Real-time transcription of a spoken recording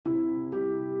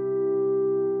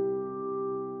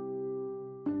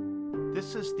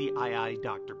This is the Eye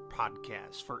Doctor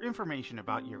podcast for information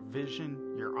about your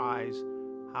vision, your eyes,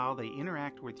 how they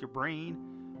interact with your brain,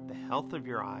 the health of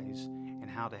your eyes, and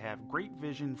how to have great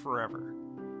vision forever.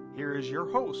 Here is your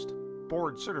host,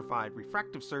 board-certified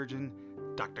refractive surgeon,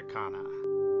 Dr. Khanna.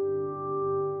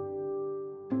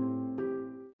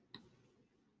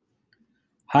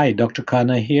 Hi, Dr.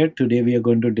 Khanna here. Today we are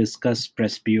going to discuss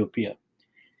presbyopia.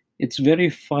 It's very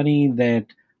funny that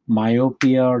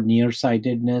myopia or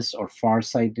nearsightedness or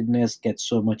farsightedness gets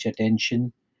so much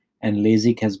attention and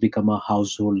LASIK has become a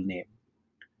household name.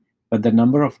 But the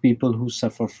number of people who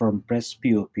suffer from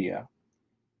presbyopia,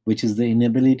 which is the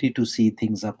inability to see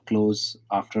things up close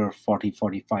after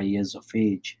 40-45 years of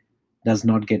age, does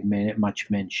not get much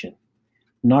mention.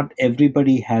 Not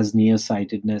everybody has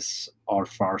nearsightedness or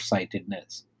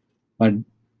farsightedness, but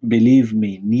believe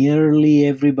me, nearly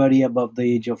everybody above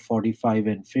the age of 45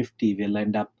 and 50 will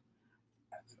end up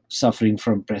suffering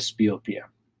from presbyopia.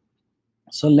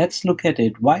 So let's look at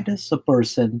it. Why does a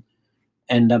person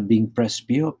end up being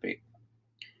presbyopic?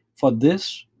 For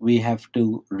this, we have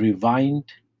to rewind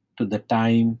to the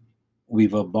time we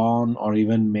were born, or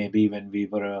even maybe when we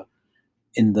were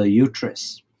in the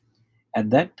uterus. At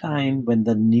that time, when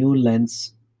the new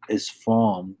lens is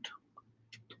formed,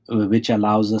 which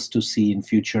allows us to see in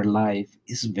future life,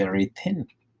 is very thin.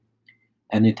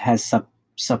 And it has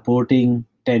supporting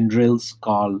tendrils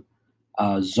called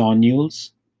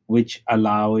zonules, which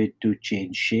allow it to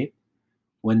change shape.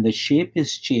 When the shape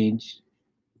is changed,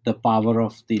 the power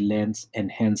of the lens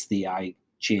and hence the eye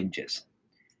changes.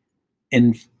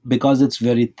 And because it's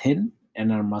very thin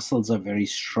and our muscles are very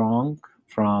strong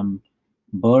from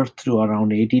birth to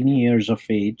around 18 years of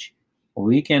age,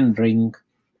 we can bring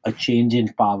a change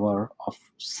in power of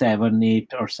 7,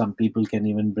 8, or some people can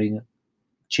even bring a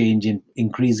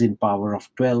increase in power of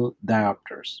 12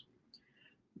 diopters.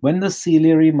 When the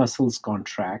ciliary muscles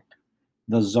contract,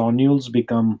 the zonules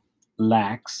become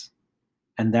lax,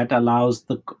 and that allows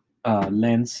the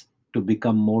lens to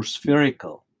become more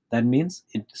spherical. That means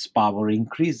its power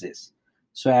increases.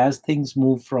 So as things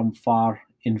move from far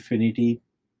infinity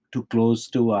to close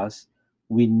to us,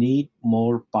 we need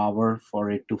more power for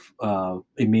it to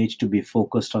image to be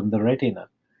focused on the retina.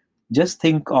 Just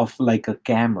think of like a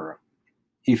camera.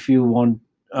 If you want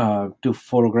to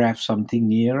photograph something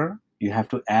nearer, you have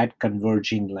to add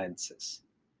converging lenses.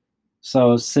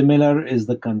 So similar is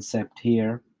the concept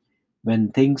here.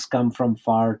 When things come from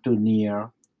far to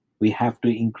near, we have to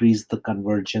increase the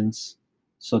convergence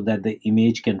so that the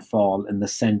image can fall in the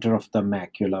center of the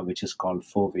macula, which is called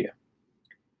fovea.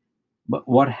 But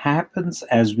what happens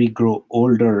as we grow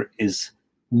older is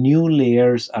new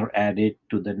layers are added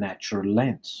to the natural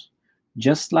lens.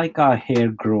 Just like our hair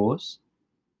grows,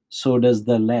 so does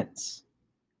the lens.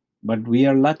 But we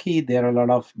are lucky there are a lot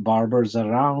of barbers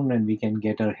around and we can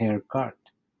get our hair cut.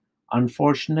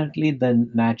 Unfortunately, the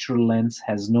natural lens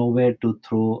has nowhere to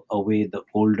throw away the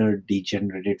older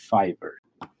degenerated fiber.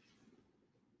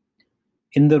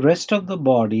 In the rest of the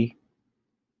body,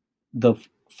 the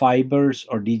fibers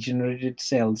or degenerated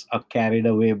cells are carried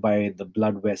away by the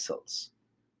blood vessels,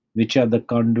 which are the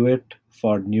conduit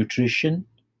for nutrition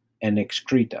and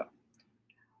excreta.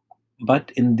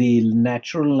 But in the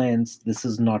natural lens, this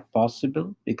is not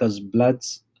possible because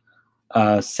blood's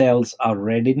cells are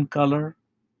red in color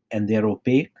and they're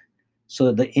opaque,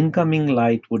 so the incoming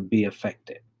light would be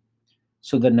affected.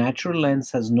 So the natural lens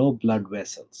has no blood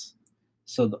vessels.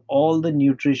 So all the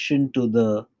nutrition to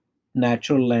the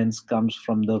natural lens comes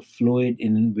from the fluid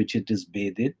in which it is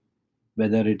bathed,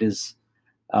 whether it is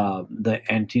the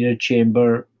anterior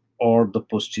chamber or the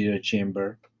posterior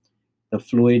chamber. The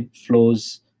fluid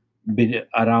flows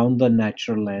around the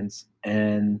natural lens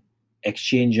and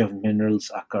exchange of minerals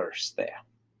occurs there.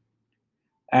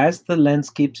 As the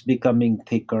lens keeps becoming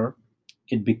thicker,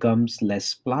 it becomes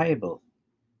less pliable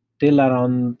till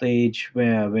around the age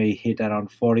where we hit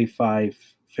around 45,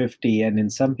 50, and in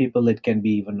some people it can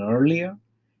be even earlier,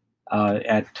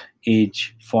 at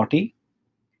age 40.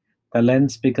 The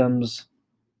lens becomes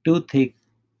too thick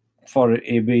for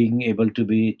being able to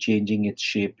be changing its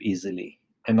shape easily.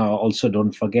 And also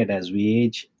don't forget, as we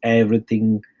age,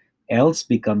 everything else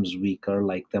becomes weaker,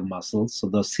 like the muscles. So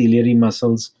the ciliary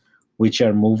muscles, which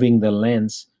are moving the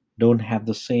lens, don't have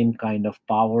the same kind of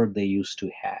power they used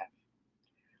to have.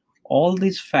 All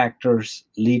these factors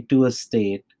lead to a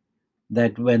state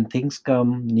that when things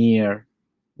come near,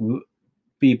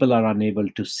 people are unable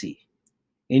to see.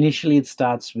 Initially, it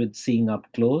starts with seeing up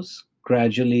close.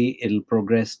 Gradually, it'll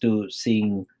progress to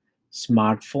seeing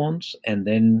smartphones and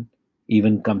then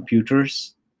even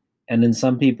computers. And in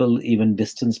some people, even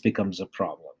distance becomes a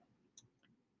problem.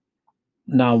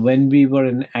 Now, when we were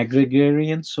an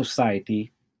agrarian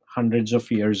society hundreds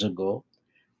of years ago,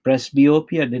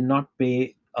 presbyopia did not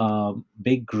play a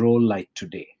big role like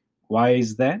today. Why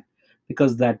is that?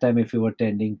 Because that time, if you were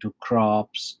tending to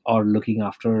crops or looking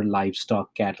after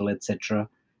livestock, cattle, etc.,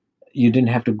 you didn't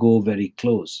have to go very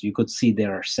close. You could see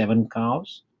there are 7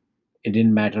 cows. It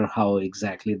didn't matter how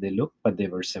exactly they looked, but there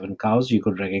were 7 cows. You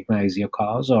could recognize your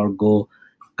cows or go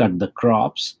cut the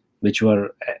crops, which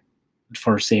were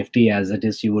for safety as it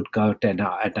is, you would cut at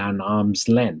an arm's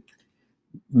length.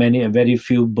 Very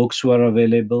few books were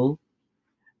available,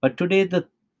 but today the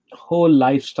whole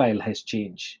lifestyle has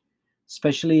changed,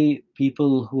 especially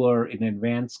people who are in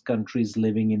advanced countries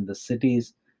living in the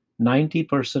cities.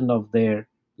 90% of their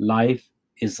life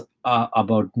is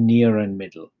about near and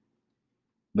middle.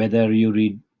 Whether you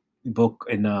read book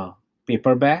in a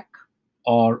paperback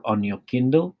or on your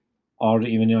Kindle or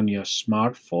even on your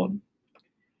smartphone,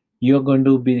 you're going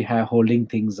to be holding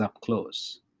things up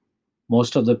close.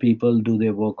 Most of the people do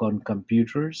their work on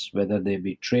computers, whether they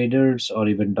be traders or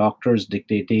even doctors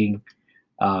dictating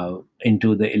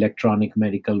into the electronic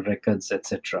medical records,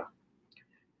 etc.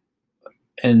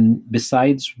 And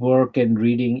besides work and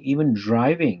reading, even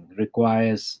driving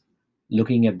requires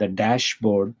looking at the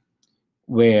dashboard,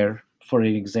 where, for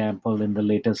example, in the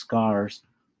latest cars,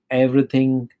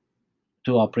 everything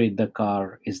to operate the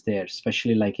car is there,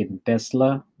 especially like in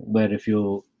Tesla, where if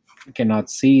you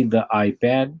cannot see the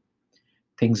iPad,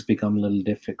 things become a little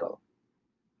difficult.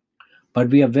 But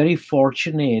we are very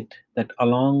fortunate that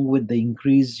along with the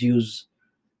increased use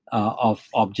of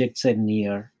objects and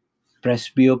near,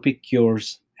 presbyopic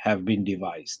cures have been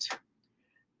devised.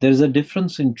 There is a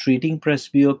difference in treating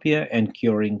presbyopia and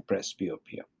curing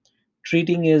presbyopia.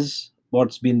 Treating is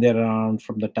what's been there around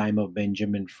from the time of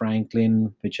Benjamin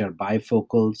Franklin, which are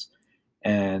bifocals,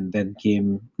 and then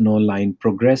came no line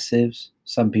progressives.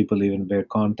 Some people even wear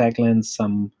contact lens,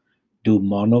 some do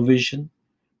monovision.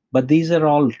 But these are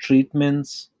all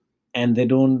treatments and they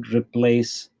don't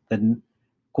replace the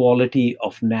quality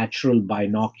of natural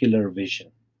binocular vision.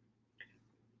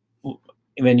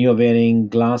 When you're wearing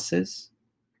glasses,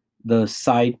 the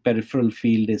side peripheral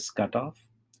field is cut off,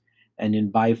 and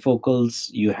in bifocals,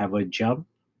 you have a jump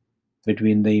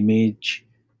between the image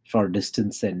for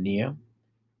distance and near.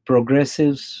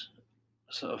 Progressives,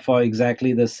 so for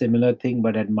exactly the similar thing,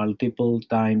 but at multiple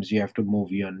times, you have to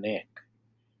move your neck.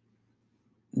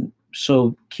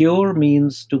 So, cure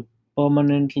means to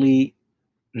permanently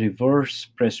reverse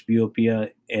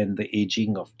presbyopia and the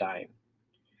aging of time.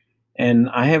 And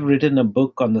I have written a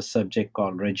book on the subject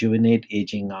called Rejuvenate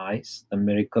Aging Eyes, The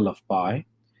Miracle of Pi,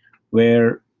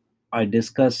 where I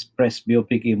discuss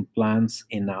presbyopic implants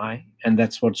in eye, and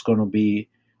that's what's going to be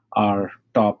our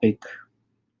topic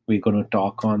we're going to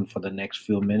talk on for the next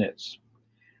few minutes.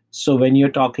 So, when you're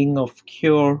talking of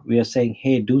cure, we are saying,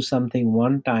 hey, do something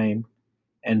one time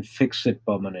and fix it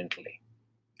permanently.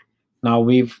 Now,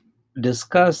 we've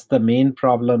discussed the main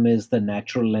problem is the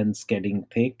natural lens getting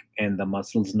thick and the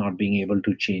muscles not being able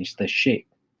to change the shape.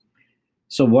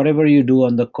 So, whatever you do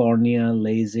on the cornea,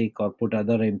 LASIK, or put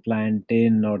other implant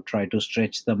in, or try to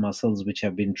stretch the muscles which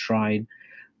have been tried,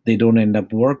 they don't end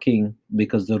up working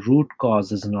because the root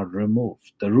cause is not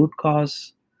removed. The root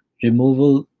cause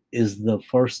removal is the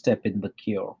first step in the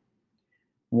cure.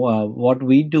 What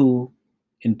we do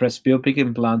in presbyopic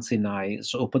implants in eye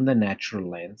is open the natural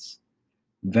lens,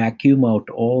 vacuum out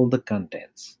all the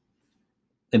contents.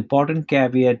 The important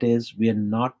caveat is we are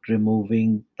not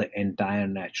removing the entire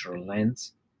natural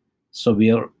lens. So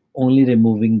we are only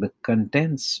removing the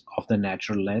contents of the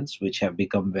natural lens, which have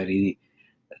become very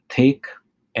thick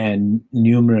and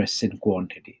numerous in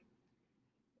quantity.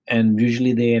 And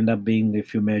usually they end up being,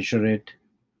 if you measure it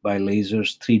by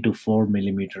lasers, 3 to 4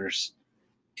 millimeters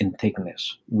in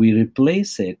thickness. We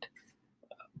replace it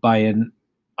by an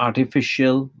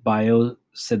artificial,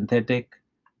 biosynthetic,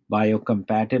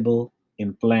 biocompatible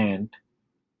implant,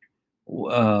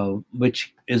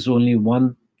 which is only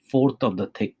 1/4 of the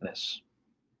thickness.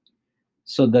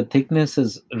 So the thickness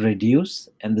is reduced,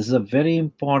 and this is a very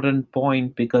important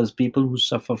point because people who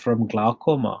suffer from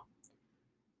glaucoma,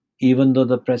 even though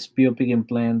the presbyopic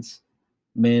implants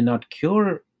may not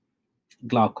cure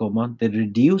glaucoma, they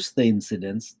reduce the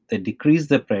incidence, they decrease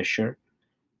the pressure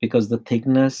because the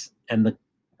thickness and the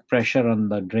pressure on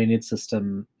the drainage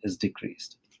system is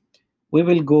decreased. We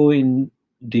will go in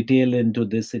detail into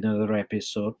this in another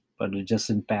episode, but just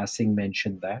in passing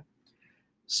mention that.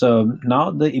 So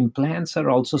now the implants are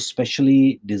also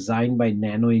specially designed by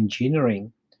nano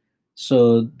engineering.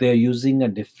 So they're using a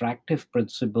diffractive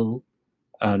principle,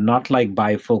 not like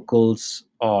bifocals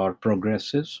or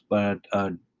progressives, but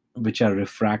which are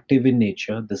refractive in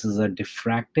nature. This is a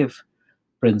diffractive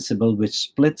principle which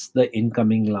splits the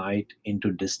incoming light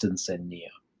into distance and near.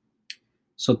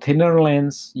 So, thinner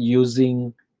lens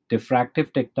using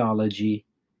diffractive technology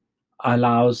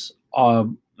allows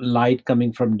light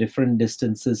coming from different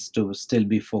distances to still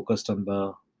be focused on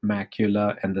the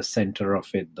macula and the center of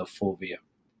it, the fovea.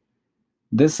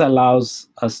 This allows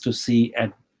us to see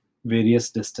at various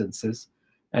distances,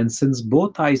 and since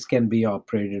both eyes can be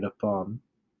operated upon,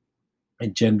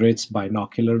 it generates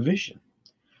binocular vision.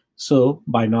 So,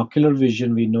 binocular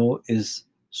vision we know is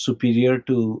superior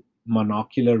to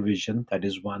monocular vision, that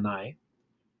is one eye,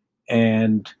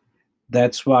 and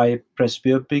that's why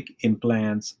presbyopic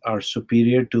implants are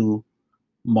superior to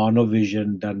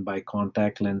monovision done by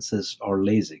contact lenses or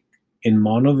LASIK. In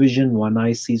monovision, one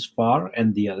eye sees far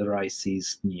and the other eye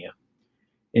sees near.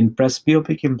 In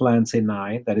presbyopic implants in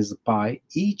eye, that is the PI,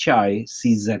 each eye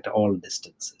sees at all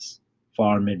distances,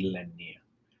 far, middle, and near.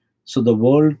 So the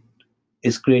world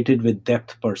is created with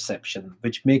depth perception,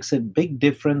 which makes a big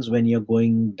difference when you're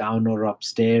going down or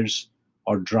upstairs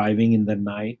or driving in the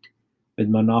night. With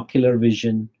monocular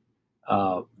vision,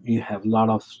 you have a lot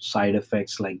of side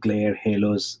effects like glare,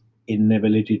 halos,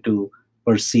 inability to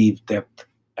perceive depth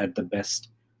at the best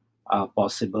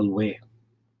possible way.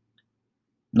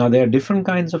 Now, there are different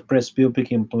kinds of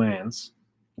presbyopic implants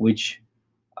which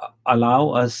allow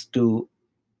us to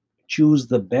choose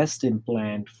the best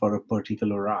implant for a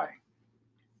particular eye.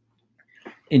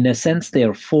 In a sense, there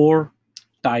are four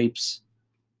types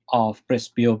of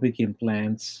presbyopic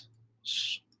implants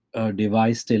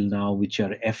device till now which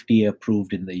are FDA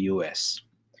approved in the US.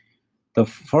 The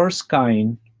first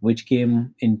kind, which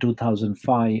came in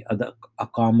 2005, are the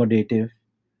accommodative,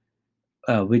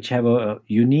 which have a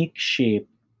unique shape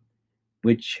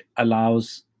which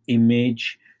allows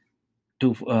image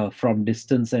to from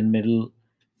distance and middle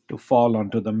to fall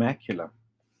onto the macula.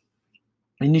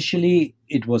 Initially,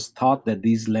 it was thought that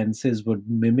these lenses would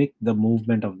mimic the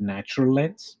movement of natural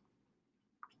lens,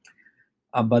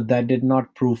 but that did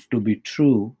not prove to be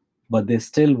true. But they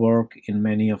still work in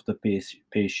many of the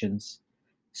patients,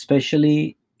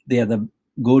 especially they are the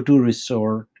go-to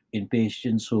resort in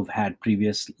patients who've had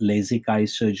previous LASIK eye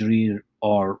surgery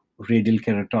or radial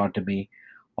keratotomy,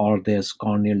 or there's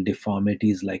corneal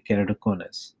deformities like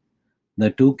keratoconus.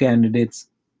 The two candidates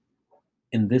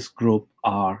in this group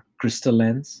are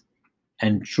Crystalens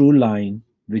and TrueLine,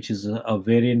 which is a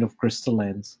variant of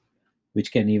Crystalens,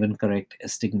 which can even correct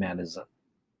astigmatism.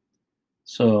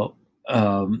 So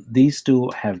these two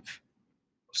have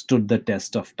stood the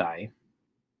test of time.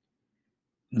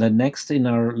 The next in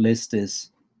our list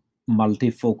is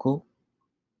multifocal,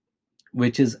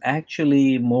 which is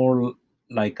actually more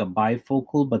like a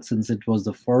bifocal, but since it was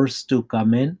the first to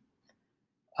come in,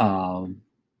 um,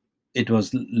 it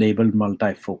was labeled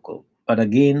multifocal. But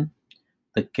again,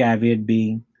 the caveat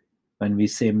being when we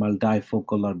say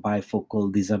multifocal or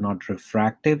bifocal, these are not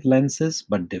refractive lenses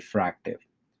but diffractive.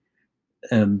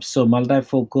 So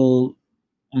multifocal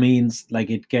means like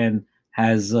it can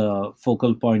has a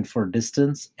focal point for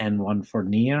distance and one for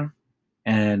near,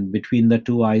 and between the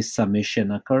two eyes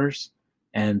summation occurs,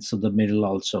 and so the middle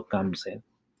also comes in.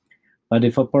 But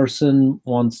if a person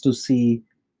wants to see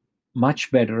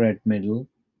much better at middle,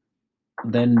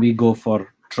 then we go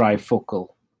for trifocal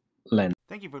lens.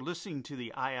 Thank you for listening to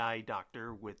the Eye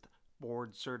Doctor with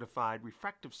board certified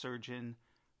refractive surgeon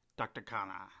Dr.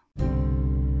 Khanna.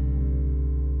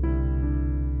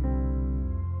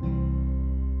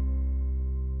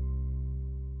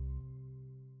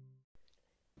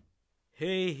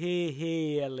 Hey, hey,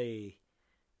 hey, LA.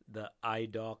 The eye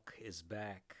doc is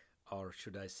back, or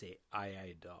should I say,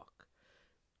 eye doc.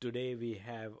 Today we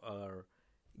have our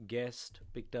guest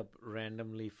picked up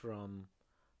randomly from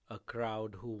a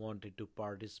crowd who wanted to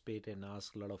participate and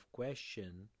ask a lot of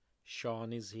questions.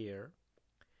 Sean is here,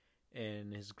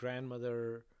 and his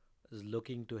grandmother is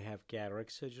looking to have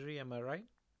cataract surgery. Am I right?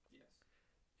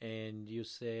 And you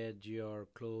said your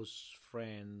close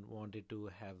friend wanted to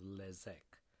have LASIK.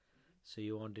 So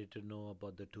you wanted to know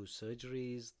about the two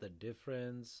surgeries, the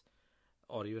difference,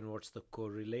 or even what's the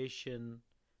correlation,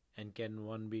 and can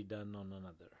one be done on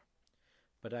another?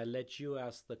 But I'll let you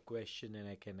ask the question and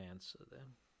I can answer them.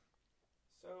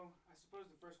 So, I suppose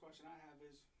the first question I have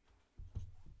is,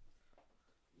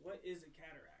 what is a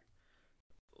cataract?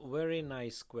 Very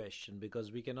nice question,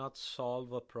 because we cannot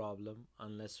solve a problem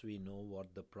unless we know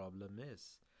what the problem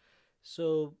is.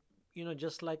 So,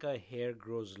 just like a hair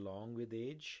grows long with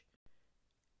age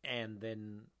and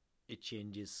then it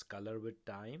changes color with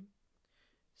time,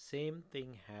 same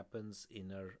thing happens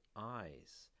in our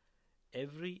eyes.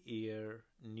 Every year,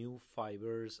 new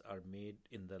fibers are made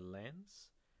in the lens,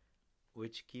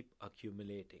 which keep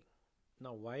accumulating.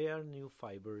 Now, why are new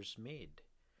fibers made?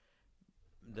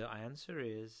 The answer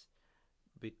is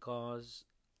because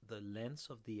the lens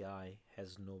of the eye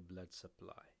has no blood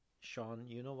supply. Sean,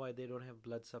 you know why they don't have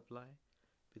blood supply?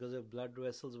 Because if blood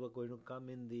vessels were going to come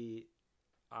in the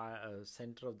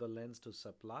center of the lens to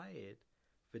supply it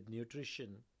with nutrition,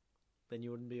 then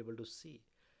you wouldn't be able to see.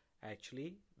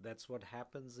 Actually, that's what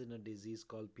happens in a disease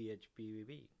called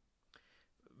PHPV.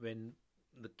 When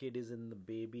the kid is in the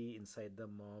baby inside the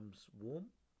mom's womb,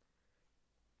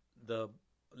 the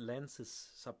lens is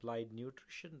supplied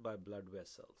nutrition by blood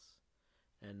vessels.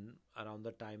 And around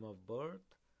the time of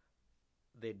birth,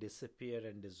 they disappear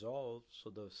and dissolve so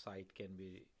the sight can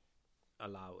be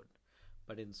allowed.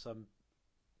 But in some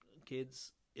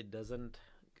kids, it doesn't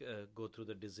go through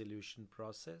the dissolution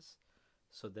process,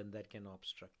 so then that can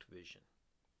obstruct vision,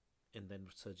 and then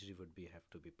surgery would have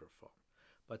to be performed.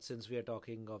 But since we are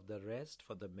talking of the rest,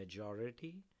 for the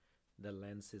majority, the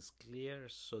lens is clear,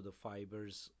 so the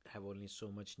fibers have only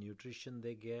so much nutrition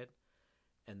they get,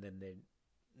 and then they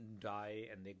die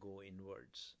and they go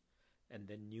inwards. And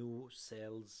then new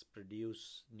cells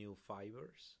produce new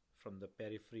fibers from the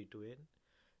periphery to in.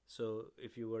 So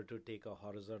if you were to take a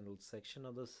horizontal section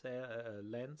of the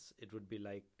lens, it would be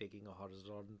like taking a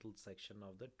horizontal section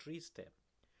of the tree stem.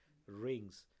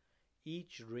 Rings.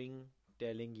 Each ring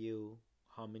telling you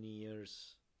how many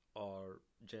years or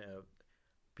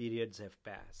periods have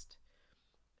passed.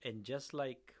 And just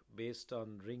like based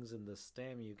on rings in the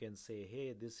stem, you can say,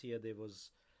 hey, this year there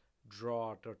was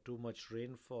drought or too much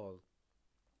rainfall.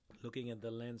 Looking at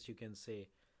the lens, you can say,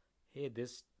 hey,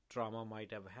 this trauma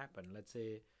might have happened. Let's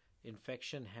say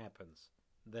infection happens.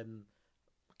 Then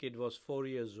kid was 4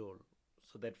 years old.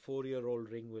 So that 4-year-old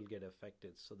ring will get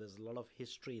affected. So there's a lot of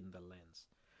history in the lens.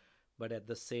 But at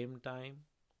the same time,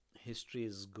 history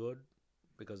is good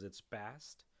because it's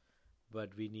past,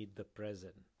 but we need the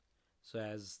present. So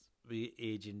as we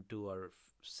age into our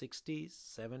 60s,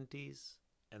 70s,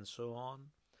 and so on,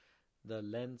 the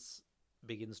lens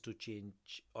begins to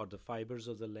change, or the fibers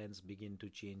of the lens begin to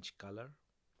change color,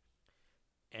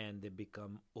 and they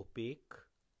become opaque,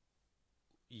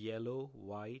 yellow,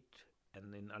 white,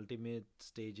 and in ultimate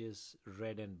stages,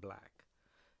 red and black.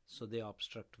 So they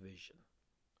obstruct vision.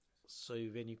 So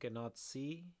when you cannot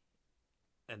see,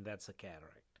 and that's a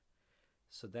cataract.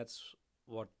 So that's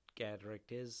what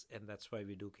cataract is, and that's why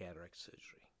we do cataract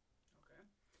surgery. Okay.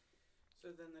 So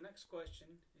then the next question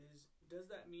is, does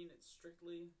that mean it's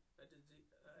strictly a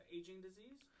aging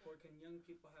disease, or can young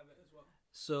people have it as well?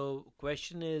 So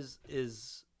question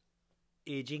is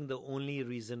aging the only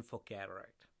reason for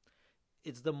cataract?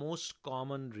 It's the most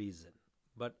common reason,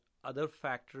 but other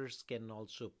factors can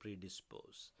also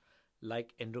predispose,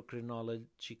 like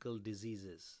endocrinological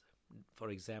diseases, for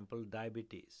example,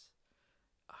 diabetes,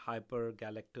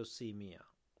 hypergalactosemia,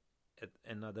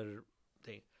 another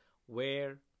thing,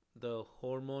 where the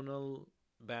hormonal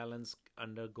balance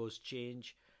undergoes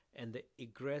change and the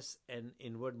egress and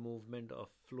inward movement of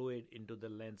fluid into the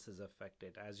lens is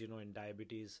affected. As you know, in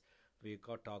diabetes, we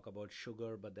talk about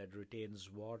sugar, but that retains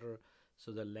water,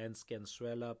 so the lens can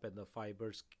swell up and the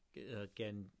fibers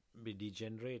can be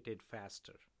degenerated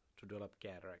faster to develop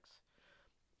cataracts.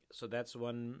 So that's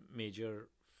one major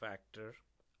factor.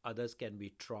 Others can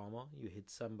be trauma. You hit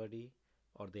somebody,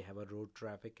 or they have a road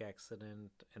traffic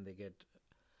accident and they get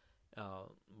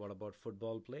what about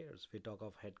football players? We talk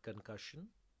of head concussion,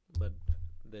 but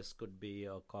this could be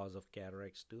a cause of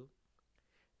cataracts too.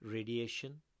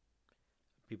 Radiation.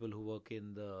 People who work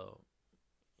in the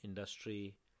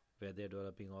industry where they're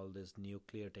developing all this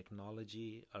nuclear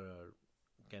technology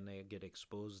can get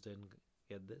exposed and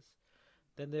get this.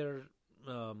 Then there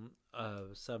are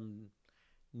some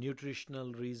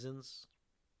nutritional reasons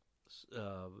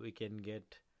we can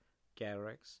get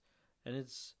cataracts. And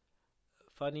it's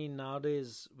funny,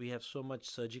 nowadays we have so much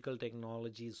surgical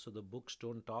technologies, so the books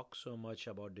don't talk so much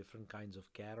about different kinds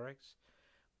of cataracts.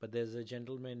 But there's a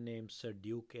gentleman named Sir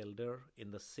Duke Elder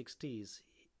in the 60s.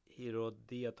 He wrote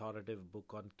the authoritative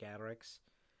book on cataracts.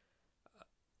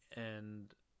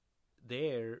 And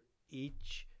there,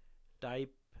 each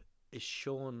type is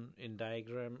shown in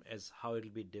diagram as how it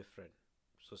will be different.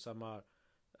 So some are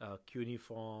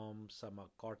cuneiform, some are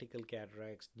cortical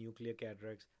cataracts, nuclear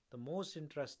cataracts. The most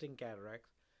interesting cataract,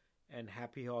 and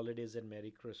happy holidays and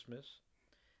Merry Christmas,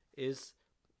 is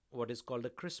what is called a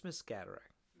Christmas cataract.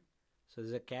 So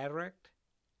there's a cataract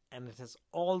and it has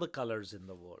all the colors in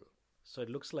the world. So it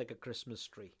looks like a Christmas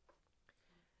tree.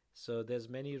 So there's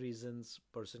many reasons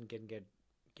person can get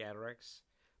cataracts,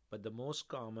 but the most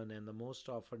common and the most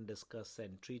often discussed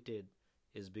and treated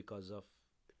is because of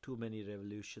too many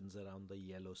revolutions around the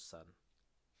yellow sun.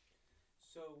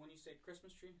 So when you say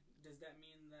Christmas tree, does that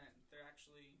mean that they're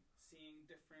actually seeing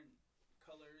different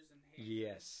colors and hazes?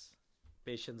 Yes,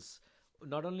 patients.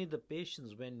 Not only the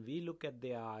patients, when we look at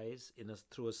their eyes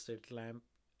through a slit lamp,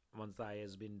 once the eye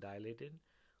has been dilated,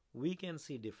 we can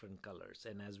see different colors,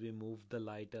 and as we move the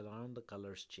light around, the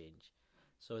colors change.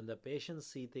 So when the patients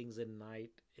see things in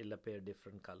night, it'll appear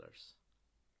different colors.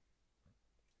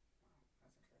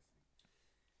 Wow, that's interesting.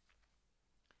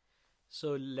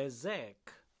 So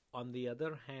LASIK, on the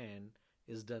other hand,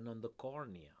 is done on the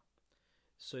cornea.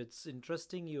 So it's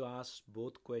interesting you asked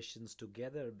both questions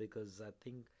together, because I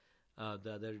think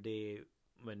the other day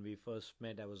when we first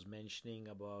met, I was mentioning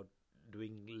about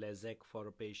doing LASIK for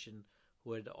a patient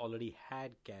who had already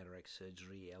had cataract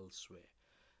surgery elsewhere.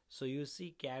 So you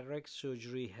see, cataract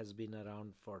surgery has been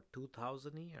around for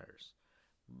 2000 years.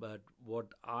 But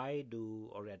what I do,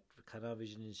 or at Khanna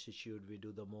Vision Institute, we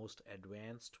do the most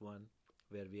advanced one,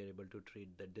 where we are able to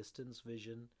treat the distance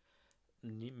vision,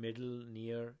 middle,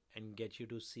 near, and get you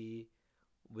to see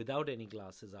without any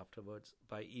glasses afterwards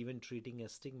by even treating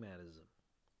astigmatism.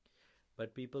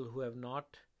 But people who have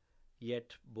not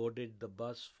yet boarded the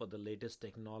bus for the latest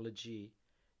technology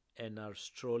and are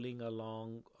strolling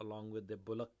along with the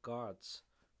bullock carts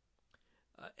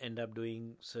end up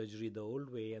doing surgery the old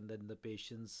way, and then the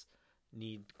patients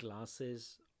need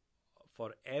glasses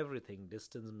for everything,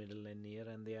 distance, middle, and near,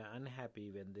 and they are unhappy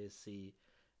when they see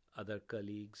other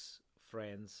colleagues,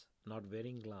 friends not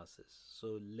wearing glasses.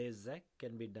 So LASIK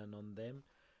can be done on them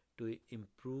to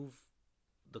improve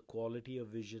the quality of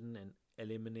vision and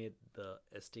eliminate the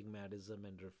astigmatism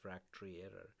and refractory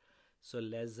error. So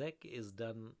LASIK is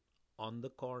done on the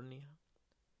cornea,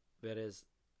 whereas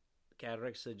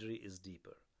cataract surgery is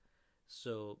deeper.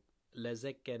 So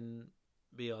LASIK can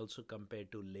be also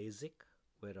compared to LASIK,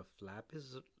 where a flap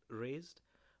is raised,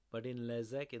 but in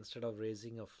LASIK, instead of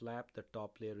raising a flap, the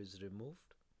top layer is removed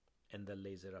and the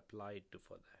laser applied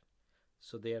for that.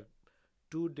 So they are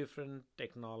two different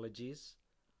technologies,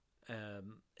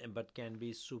 but can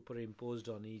be superimposed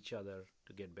on each other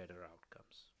to get better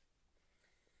outcomes.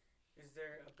 Is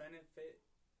there a benefit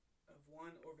of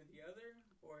one over the other,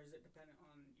 or is it dependent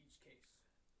on each case?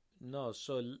 No,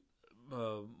 so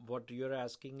what you're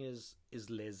asking is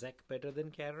LASIK better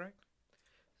than cataract?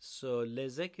 So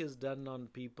LASIK is done on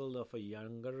people of a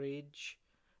younger age.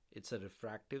 It's a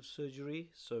refractive surgery.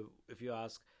 So if you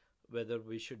ask whether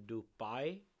we should do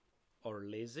PI or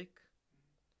LASIK,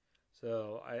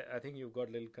 so I think you got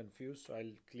a little confused, so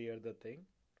I'll clear the thing.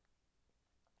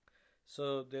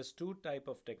 So there's two type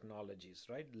of technologies,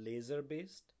 right? Laser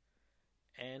based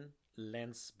and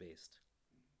lens based.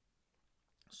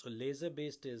 So laser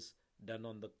based is done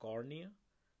on the cornea,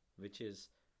 which is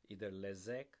either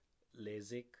LASIK,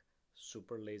 LASIK,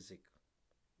 super LASIK.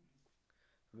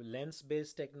 Lens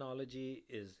based technology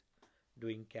is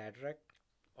doing cataract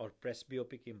or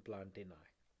presbyopic implant in eye.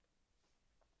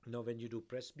 Now, when you do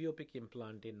presbyopic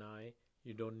implant in eye,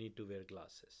 you don't need to wear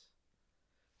glasses.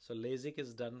 So LASIK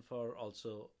is done for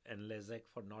also, and LASIK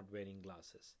for not wearing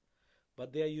glasses.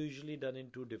 But they are usually done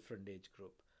in two different age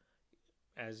group.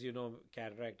 As you know,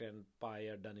 cataract and PI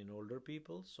are done in older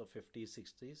people, so 50s,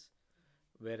 60s,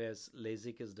 whereas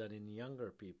LASIK is done in younger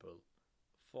people,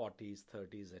 40s,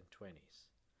 30s, and 20s.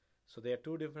 So there are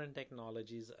two different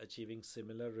technologies achieving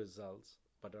similar results,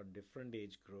 but on different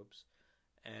age groups.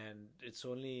 And it's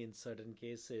only in certain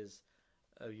cases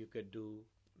you could do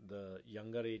the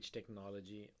younger age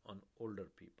technology on older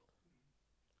people.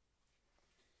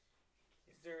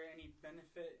 Is there any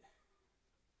benefit?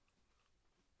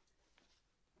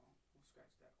 Well, we'll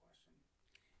scratch that question.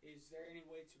 Is there any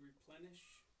way to replenish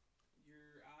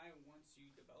your eye once you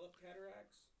develop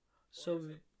cataracts? So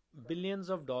billions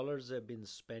of dollars have been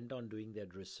spent on doing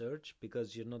that research,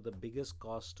 because you know the biggest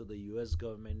cost to the US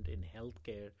government in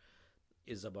healthcare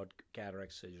is about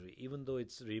cataract surgery, even though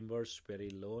it's reimbursed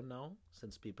very low now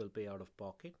since people pay out of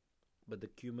pocket, but the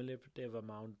cumulative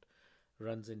amount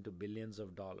runs into billions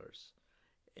of dollars.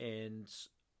 And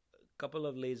a couple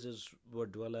of lasers were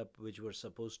developed which were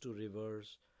supposed to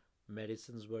reverse,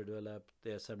 medicines were developed,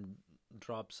 there are some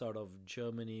drops out of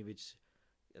Germany which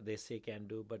they say can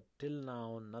do, but till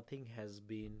now nothing has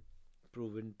been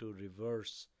proven to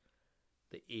reverse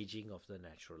the aging of the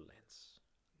natural lens.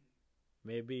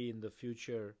 Maybe in the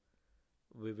future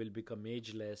we will become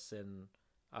ageless and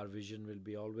our vision will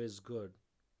be always good,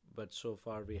 but so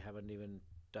far we haven't even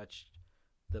touched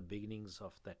the beginnings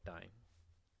of that time.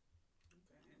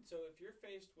 Okay, and so if you're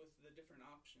faced with the different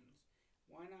options,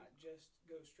 why not just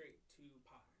go straight to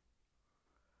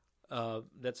PI?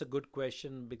 That's a good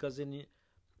question, because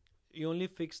you only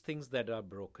fix things that are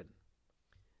broken.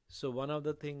 So one of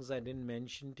the things I didn't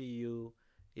mention to you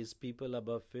is people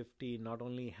above 50 not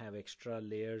only have extra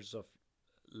layers of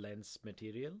lens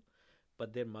material,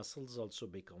 but their muscles also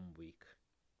become weak.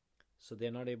 So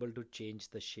they're not able to change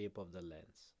the shape of the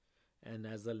lens. And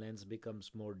as the lens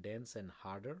becomes more dense and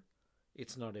harder,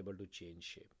 it's not able to change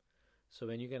shape. So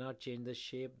when you cannot change the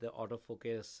shape, the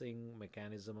autofocusing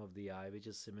mechanism of the eye, which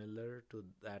is similar to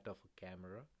that of a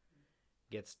camera,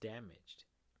 gets damaged.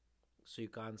 So you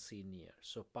can't see near.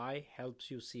 So pi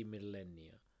helps you see middle and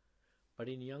near. But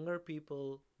in younger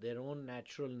people, their own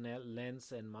natural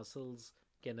lens and muscles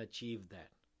can achieve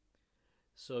that.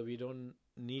 So we don't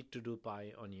need to do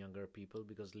pi on younger people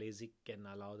because LASIK can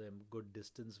allow them good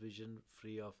distance vision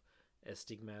free of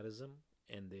astigmatism,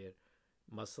 and their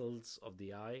muscles of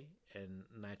the eye and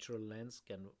natural lens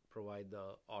can provide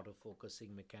the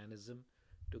autofocusing mechanism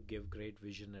to give great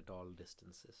vision at all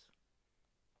distances.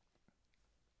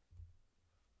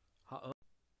 All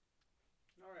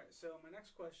right. So my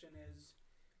next question is: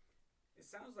 it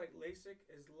sounds like LASIK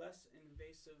is less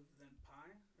invasive than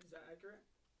pi. Is that accurate?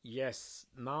 Yes,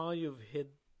 now you've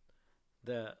hit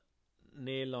the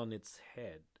nail on its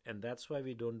head, and that's why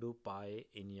we don't do pi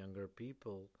in younger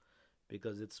people,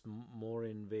 because it's more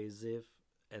invasive,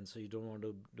 and so you don't want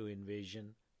to do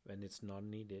invasion when it's not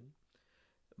needed.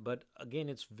 But again,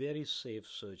 it's very safe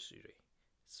surgery.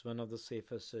 It's one of the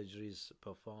safest surgeries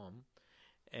performed,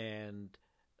 and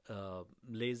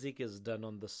LASIK is done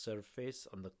on the surface,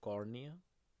 on the cornea,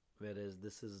 whereas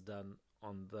this is done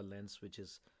on the lens, which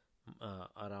is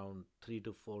around 3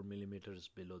 to 4 millimeters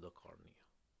below the cornea.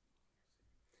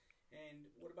 And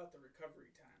what about the recovery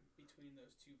time between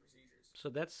those two procedures? So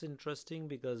that's interesting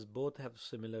because both have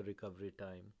similar recovery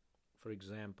time. For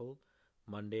example,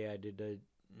 Monday I did a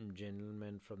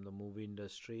gentleman from the movie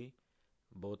industry,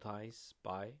 both eyes,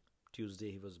 pi.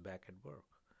 Tuesday he was back at work.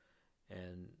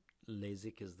 And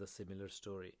LASIK is the similar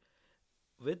story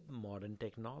with modern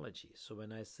technology. So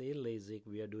when I say LASIK,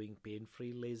 we are doing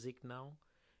pain-free LASIK now,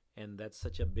 and that's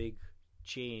such a big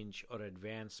change or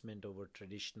advancement over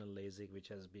traditional LASIK, which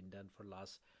has been done for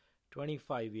last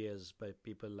 25 years by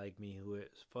people like me who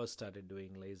first started doing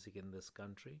LASIK in this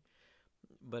country.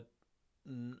 But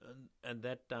at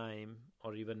that time,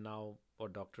 or even now,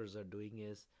 what doctors are doing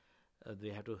is they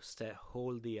have to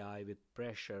hold the eye with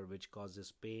pressure, which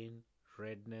causes pain,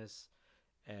 redness,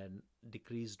 and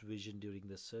decreased vision during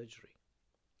the surgery.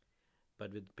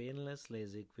 But with painless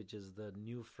LASIK, which is the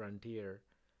new frontier,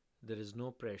 there is no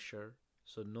pressure,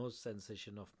 so no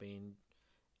sensation of pain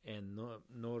and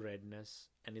no redness,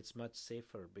 and it's much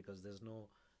safer because there's no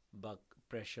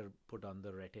pressure put on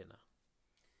the retina.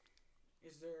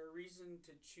 Is there a reason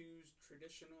to choose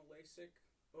traditional LASIK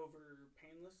over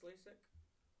painless LASIK?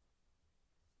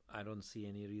 I don't see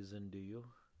any reason, do you?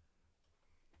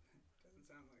 Doesn't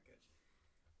sound like it.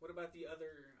 What about the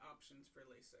other options for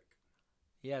LASIK?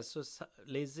 Yeah, so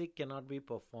LASIK cannot be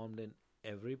performed in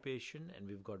every patient, and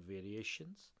we've got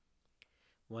variations.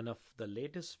 One of the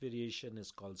latest variation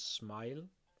is called SMILE,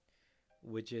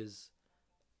 which is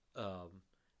a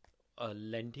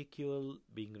lenticule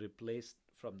being replaced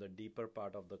from the deeper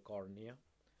part of the cornea.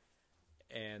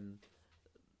 And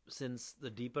since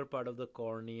the deeper part of the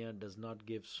cornea does not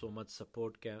give so much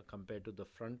support compared to the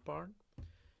front part,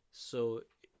 so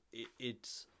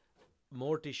it's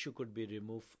more tissue could be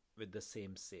removed with the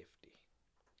same safety.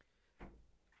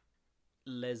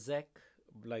 LASIK,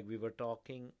 like we were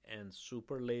talking, and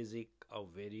super LASIK are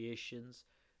variations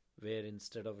where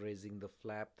instead of raising the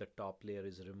flap, the top layer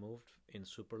is removed. In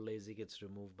super LASIK, it's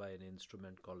removed by an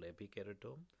instrument called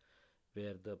epikeratome,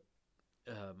 where the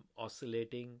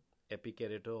oscillating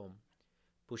epikeratome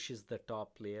pushes the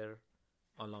top layer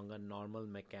along a normal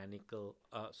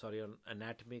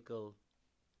anatomical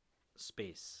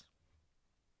space.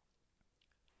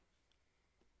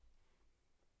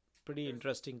 Pretty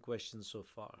interesting question so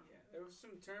far. Yeah, there was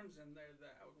some terms in there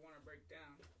that I would want to break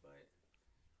down, but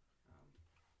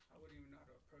I wouldn't even know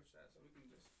how to approach that, so we can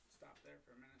just stop there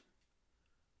for a minute.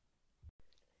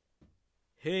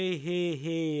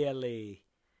 Hey, LA.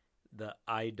 The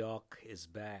eye doc is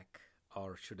back,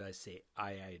 or should I say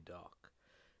eye doc.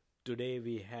 Today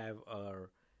we have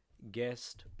our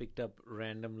guest picked up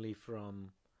randomly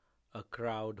from a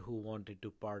crowd who wanted to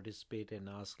participate and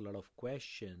ask a lot of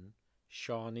questions.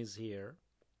 Sean is here,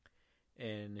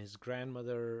 and his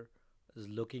grandmother is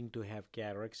looking to have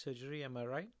cataract surgery. Am I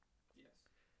right?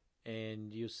 Yes.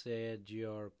 And you said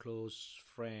your close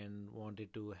friend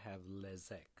wanted to have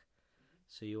LASIK.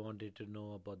 So you wanted to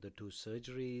know about the two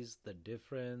surgeries, the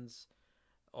difference,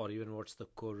 or even what's the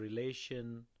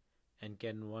correlation, and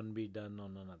can one be done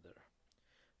on another.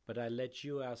 But I'll let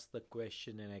you ask the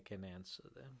question and I can answer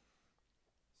them.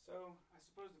 So I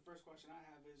suppose the first question I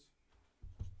have is,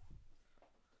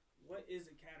 what is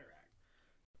a cataract?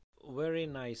 Very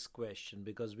nice question,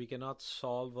 because we cannot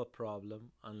solve a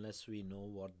problem unless we know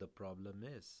what the problem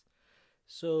is.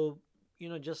 So,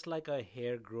 just like a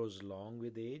hair grows long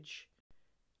with age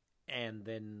and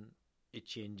then it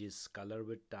changes color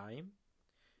with time,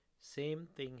 same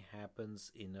thing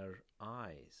happens in our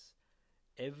eyes.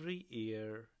 Every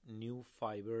year, new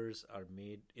fibers are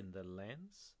made in the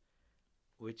lens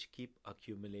which keep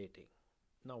accumulating.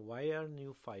 Now, why are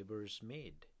new fibers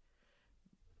made?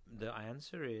 The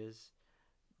answer is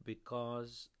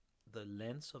because the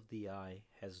lens of the eye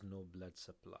has no blood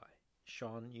supply.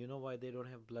 Sean, you know why they don't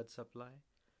have blood supply?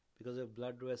 Because if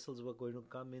blood vessels were going to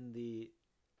come in the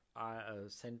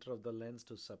center of the lens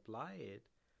to supply it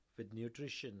with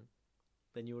nutrition,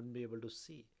 then you wouldn't be able to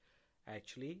see.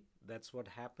 Actually, that's what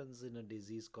happens in a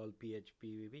disease called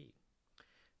PHPV.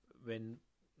 When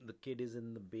the kid is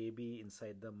in the baby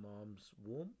inside the mom's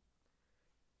womb,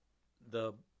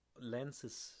 the lens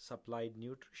is supplied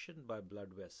nutrition by blood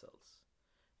vessels.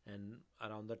 And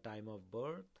around the time of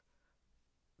birth,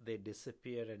 they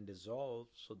disappear and dissolve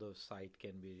so the sight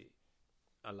can be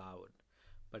allowed.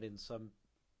 But in some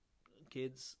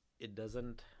kids, it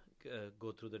doesn't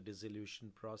go through the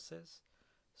dissolution process,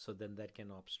 so then that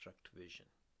can obstruct vision,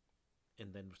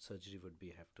 and then surgery would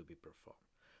have to be performed.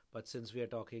 But since we are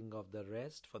talking of the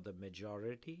rest, for the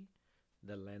majority,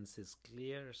 the lens is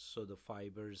clear, so the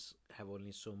fibers have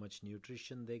only so much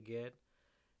nutrition they get,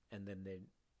 and then they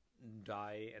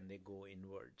die and they go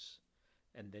inwards.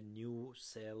 And then new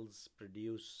cells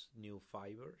produce new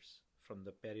fibers from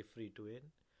the periphery to in.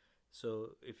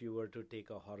 So if you were to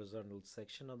take a horizontal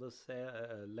section of the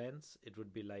lens, it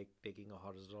would be like taking a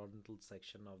horizontal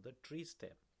section of the tree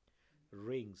stem.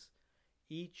 Rings.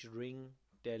 Each ring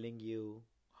telling you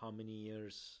how many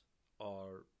years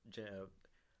or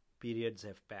periods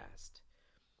have passed.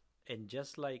 And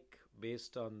just like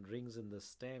based on rings in the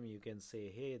stem, you can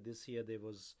say, hey, this year there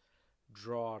was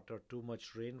drought or too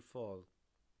much rainfall.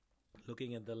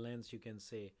 Looking at the lens, you can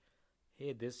say,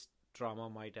 hey, this trauma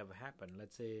might have happened.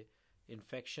 Let's say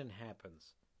infection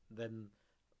happens. Then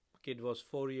kid was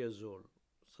 4 years old.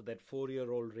 So that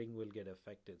 4-year-old ring will get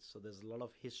affected. So there's a lot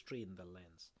of history in the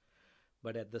lens.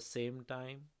 But at the same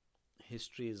time,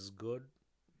 history is good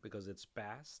because it's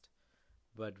past,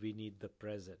 but we need the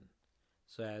present.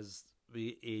 So as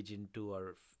we age into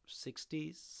our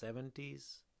 60s,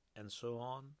 70s, and so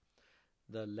on,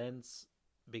 the lens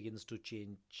begins to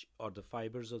change, or the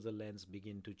fibers of the lens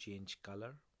begin to change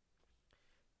color,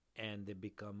 and they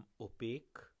become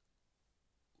opaque,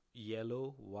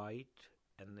 yellow, white,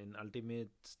 and in ultimate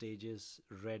stages,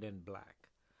 red and black.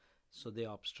 So they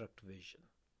obstruct vision.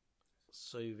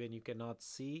 So when you cannot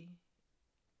see,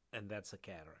 and that's a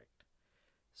cataract.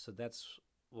 So that's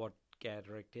what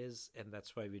cataract is, and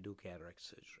that's why we do cataract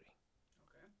surgery.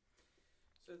 Okay.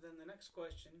 So then the next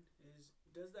question is,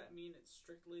 does that mean it's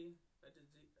strictly a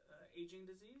aging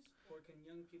disease, or can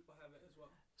young people have it as well?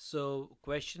 So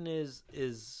question is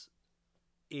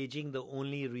aging the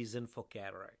only reason for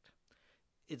cataract?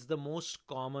 It's the most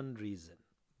common reason,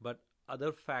 but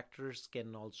other factors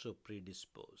can also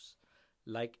predispose,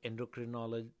 like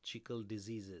endocrinological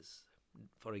diseases,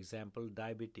 for example,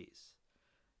 diabetes,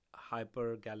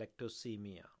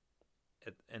 hypergalactosemia,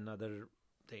 another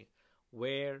thing,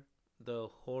 where the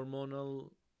hormonal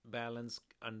balance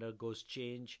undergoes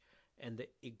change and the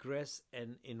egress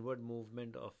and inward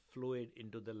movement of fluid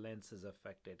into the lens is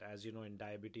affected. As you know, in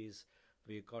diabetes,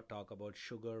 we talk about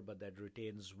sugar, but that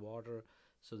retains water,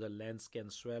 so the lens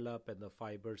can swell up and the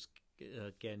fibers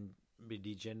can be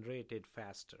degenerated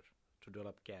faster to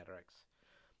develop cataracts.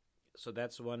 So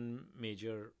that's one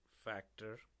major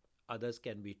factor. Others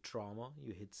can be trauma.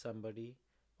 You hit somebody,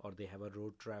 or they have a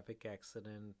road traffic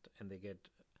accident and they get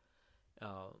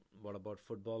what about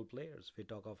football players? We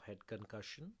talk of head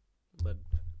concussion, but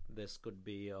this could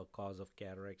be a cause of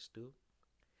cataracts too.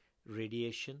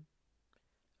 Radiation.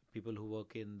 People who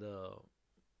work in the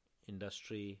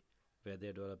industry where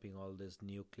they're developing all this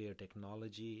nuclear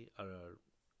technology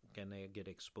can get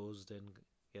exposed and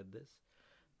get this.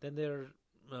 Then there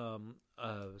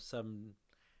are some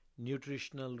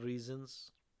nutritional reasons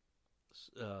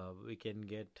we can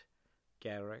get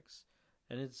cataracts.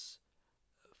 And it's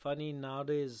funny,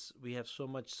 nowadays we have so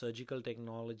much surgical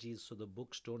technology, so the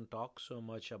books don't talk so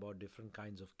much about different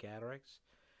kinds of cataracts.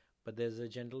 But there's a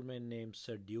gentleman named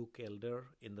Sir Duke Elder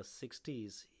in the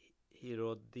 60s. He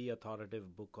wrote the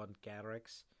authoritative book on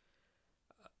cataracts.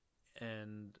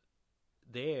 And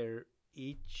there,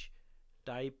 each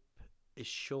type is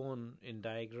shown in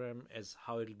diagram as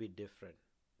how it will be different.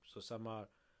 So some are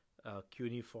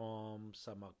cuneiform,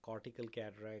 some are cortical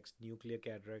cataracts, nuclear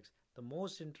cataracts. The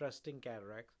most interesting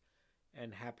cataract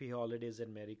and happy holidays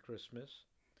and Merry Christmas,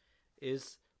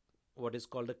 is what is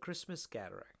called a Christmas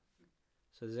cataract.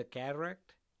 So there's a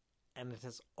cataract and it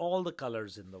has all the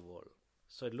colors in the world.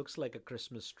 So it looks like a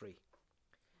Christmas tree.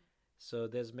 So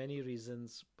there's many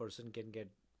reasons person can get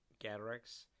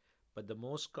cataracts, but the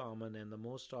most common and the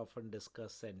most often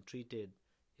discussed and treated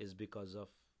is because of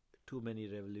too many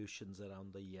revolutions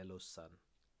around the yellow sun.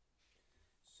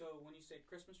 So when you say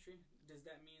Christmas tree, does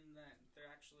that mean that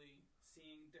they're actually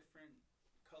seeing different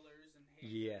colors and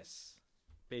haze? Yes.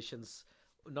 Patients,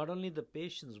 not only the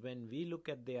patients, when we look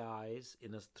at their eyes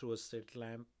through a slit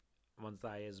lamp, once the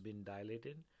eye has been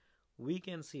dilated, we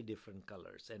can see different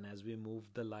colors. And as we move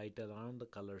the light around, the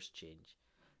colors change.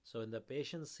 So when the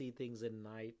patients see things in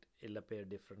night, it'll appear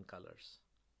different colors.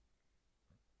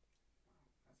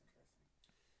 Wow, that's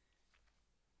interesting.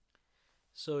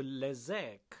 So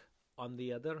LASIK, on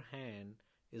the other hand,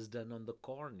 is done on the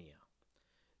cornea.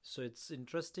 So it's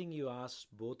interesting you asked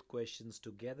both questions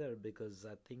together, because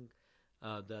I think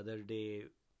the other day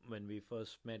when we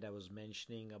first met, I was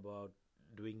mentioning about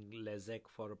doing LASIK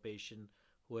for a patient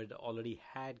who had already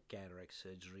had cataract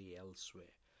surgery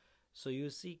elsewhere. So you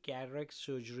see, cataract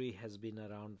surgery has been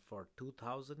around for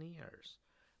 2000 years.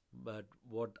 But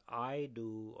what I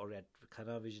do, or at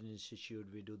Khanna Vision Institute,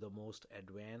 we do the most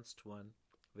advanced one,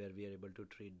 where we are able to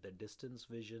treat the distance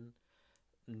vision,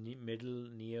 middle,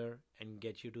 near, and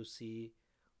get you to see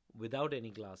without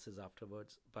any glasses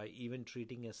afterwards by even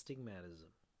treating astigmatism.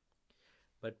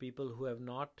 But people who have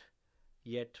not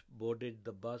yet boarded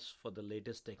the bus for the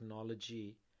latest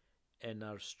technology and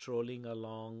are strolling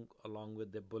along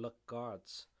with the bullock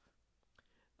carts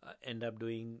end up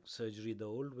doing surgery the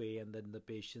old way, and then the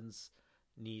patients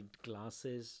need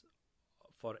glasses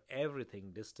for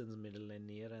everything, distance, middle, and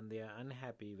near, and they are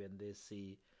unhappy when they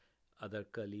see other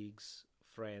colleagues,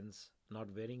 friends not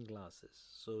wearing glasses.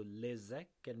 So LASIK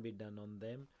can be done on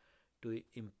them to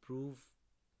improve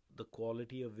the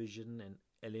quality of vision and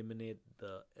eliminate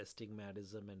the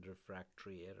astigmatism and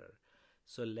refractory error.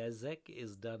 So LASIK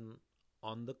is done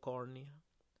on the cornea,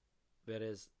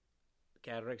 whereas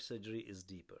cataract surgery is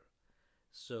deeper.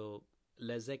 So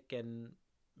LASIK can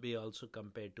be also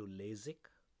compared to LASIK,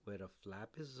 where a flap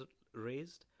is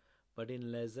raised. But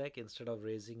in LASIK, instead of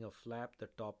raising a flap, the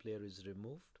top layer is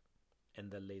removed and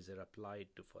the laser applied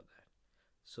for that.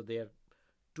 So they are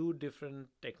two different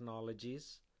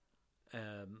technologies,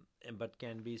 but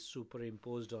can be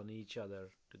superimposed on each other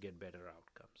to get better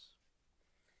outcomes.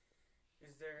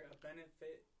 Is there a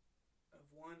benefit of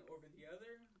one over the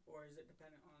other, or is it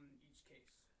dependent on each case?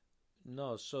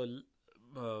 No, so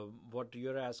what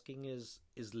you're asking is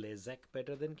LASIK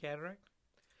better than cataract?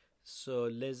 So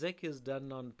LASIK is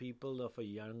done on people of a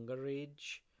younger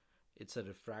age. It's a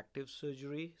refractive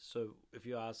surgery. So if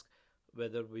you ask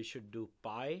whether we should do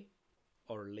PI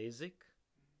or LASIK,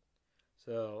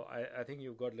 so I think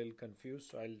you got a little confused,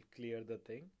 so I'll clear the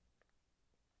thing.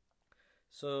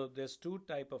 So there's two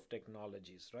type of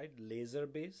technologies, right? Laser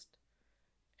based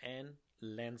and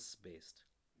lens based.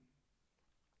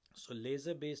 So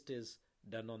laser based is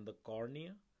done on the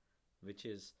cornea, which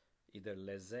is either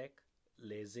LASIK,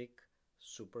 LASIK,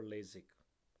 super LASIK.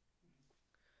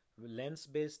 Lens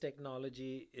based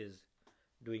technology is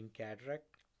doing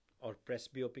cataract or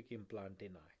presbyopic implant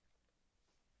in eye.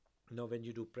 Now when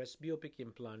you do presbyopic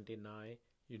implant in eye,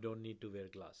 you don't need to wear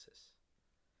glasses.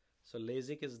 So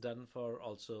LASIK is done for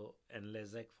also, and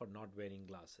LASIK for not wearing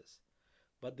glasses.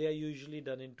 But they are usually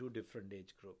done in two different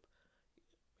age group.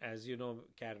 As you know,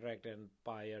 cataract and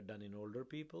PI are done in older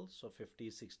people, so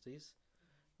 50s, 60s,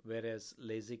 whereas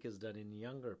LASIK is done in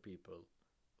younger people,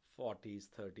 40s,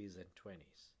 30s, and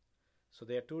 20s. So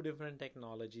there are two different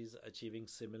technologies achieving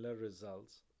similar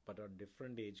results, but on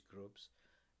different age groups.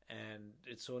 And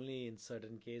it's only in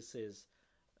certain cases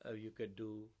you could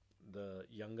do the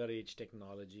younger age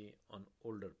technology on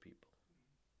older people.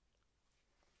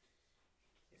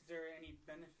 Is there any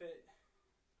benefit?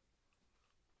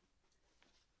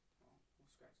 Well, we'll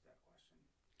scratch that question.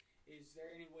 Is there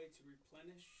any way to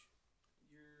replenish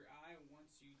your eye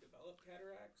once you develop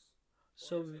cataracts?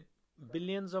 So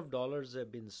billions of dollars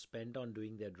have been spent on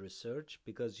doing that research,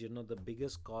 because the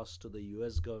biggest cost to the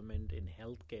US government in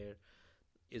healthcare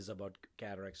is about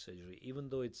cataract surgery, even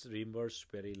though it's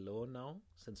reimbursed very low now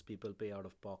since people pay out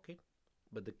of pocket,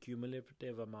 but the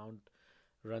cumulative amount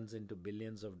runs into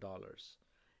billions of dollars.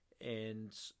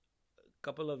 And a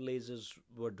couple of lasers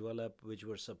were developed which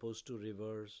were supposed to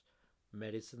reverse.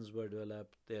 Medicines were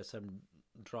developed. There are some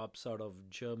drops out of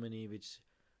Germany which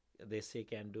they say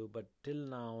can do, but till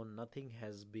now nothing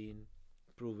has been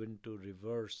proven to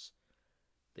reverse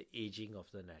the aging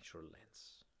of the natural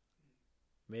lens.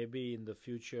 Maybe in the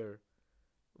future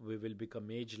we will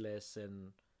become ageless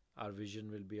and our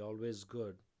vision will be always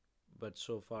good. But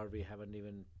so far, we haven't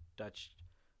even touched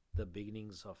the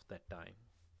beginnings of that time.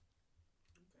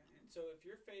 Okay. And so if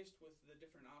you're faced with the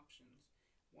different options,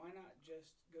 why not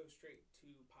just go straight to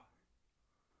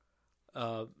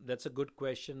pi? That's a good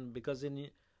question because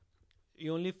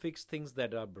you only fix things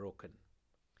that are broken.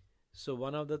 So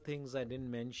one of the things I didn't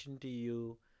mention to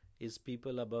you is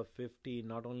people above 50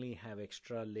 not only have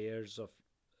extra layers of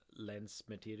lens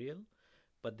material,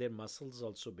 but their muscles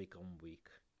also become weak.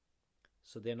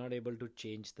 So they're not able to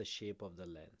change the shape of the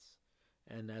lens.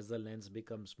 And as the lens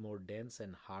becomes more dense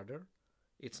and harder,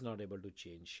 it's not able to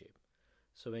change shape.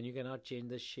 So when you cannot change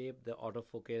the shape, the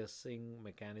autofocusing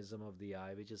mechanism of the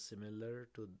eye, which is similar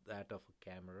to that of a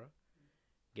camera,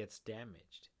 gets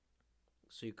damaged.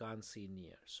 So you can't see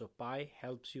near. So pi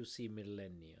helps you see middle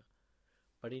and near.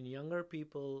 But in younger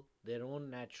people, their own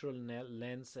natural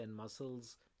lens and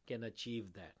muscles can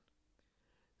achieve that.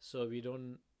 So we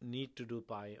don't need to do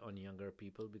pi on younger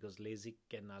people because LASIK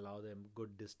can allow them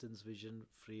good distance vision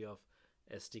free of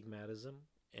astigmatism,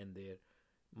 and their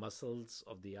muscles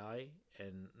of the eye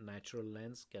and natural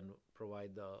lens can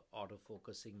provide the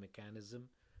autofocusing mechanism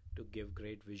to give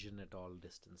great vision at all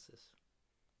distances.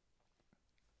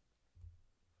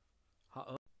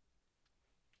 All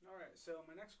right. So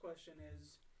my next question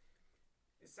is: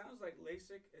 it sounds like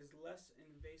LASIK is less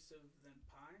invasive than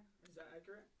pi. Is that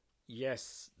accurate?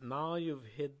 Yes, now you've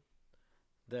hit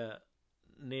the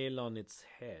nail on its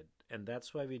head, and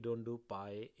that's why we don't do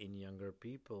pi in younger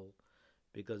people,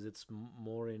 because it's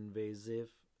more invasive,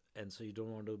 and so you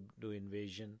don't want to do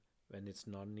invasion when it's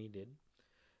not needed.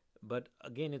 But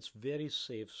again, it's very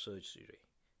safe surgery.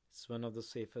 It's one of the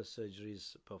safest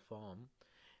surgeries performed,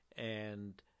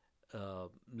 and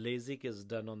LASIK is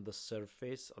done on the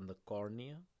surface, on the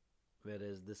cornea,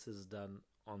 whereas this is done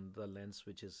on the lens,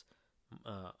 which is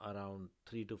around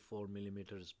 3 to 4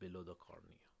 millimeters below the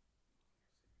cornea.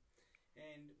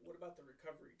 And what about the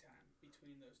recovery time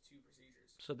between those two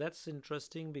procedures? So that's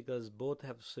interesting because both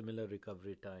have similar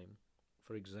recovery time.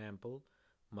 For example,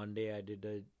 Monday I did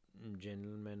a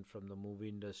gentleman from the movie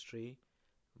industry,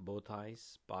 both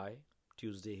eyes, pi.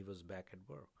 Tuesday he was back at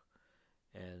work.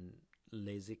 And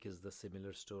LASIK is the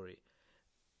similar story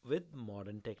with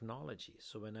modern technology.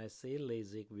 So when I say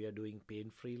LASIK, we are doing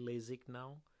pain-free LASIK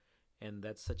now, and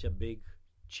that's such a big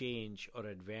change or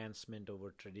advancement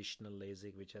over traditional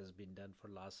LASIK, which has been done for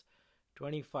last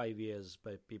 25 years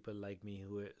by people like me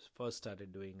who first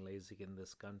started doing LASIK in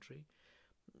this country.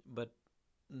 But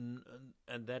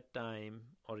at that time,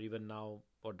 or even now,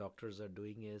 what doctors are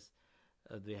doing is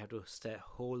they have to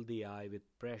hold the eye with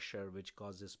pressure, which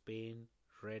causes pain,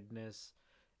 redness,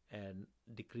 and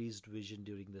decreased vision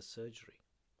during the surgery.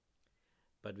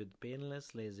 But with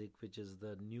painless LASIK, which is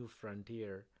the new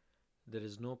frontier, there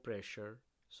is no pressure,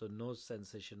 so no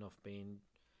sensation of pain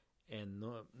and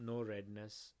no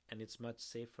redness, and it's much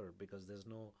safer because there's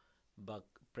no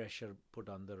pressure put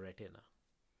on the retina.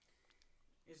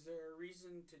 Is there a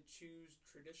reason to choose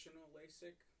traditional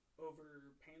LASIK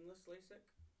over painless LASIK?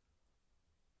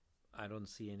 I don't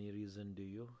see any reason, do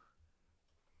you?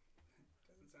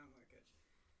 Doesn't sound like it.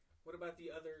 What about the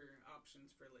other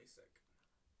options for LASIK?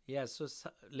 Yeah, so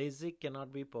LASIK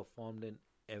cannot be performed in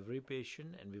every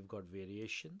patient, and we've got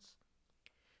variations.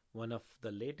 One of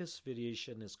the latest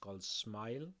variation is called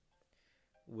SMILE,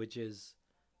 which is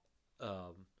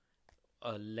a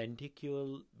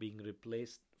lenticule being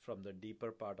replaced from the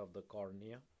deeper part of the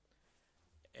cornea.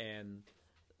 And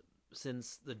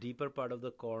since the deeper part of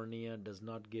the cornea does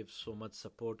not give so much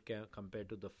support compared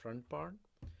to the front part,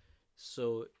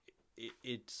 so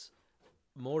it's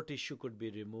more tissue could be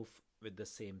removed with the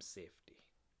same safety.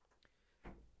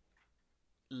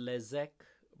 LASIK,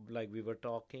 like we were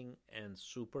talking, and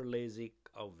super LASIK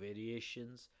are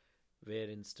variations where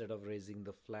instead of raising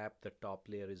the flap, the top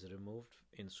layer is removed.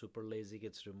 In super LASIK,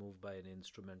 it's removed by an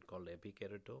instrument called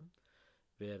epikeratome,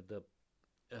 where the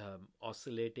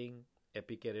oscillating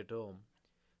epikeratome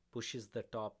pushes the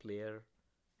top layer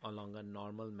along a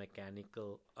normal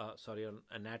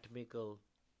anatomical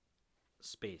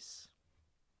space.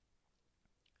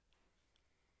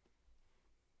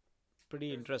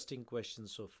 Pretty interesting question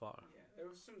so far. Yeah, there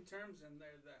was some terms in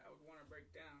there that I would want to break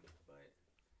down, but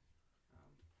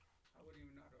I wouldn't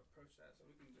even know how to approach that, so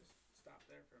we can just stop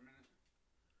there for a minute.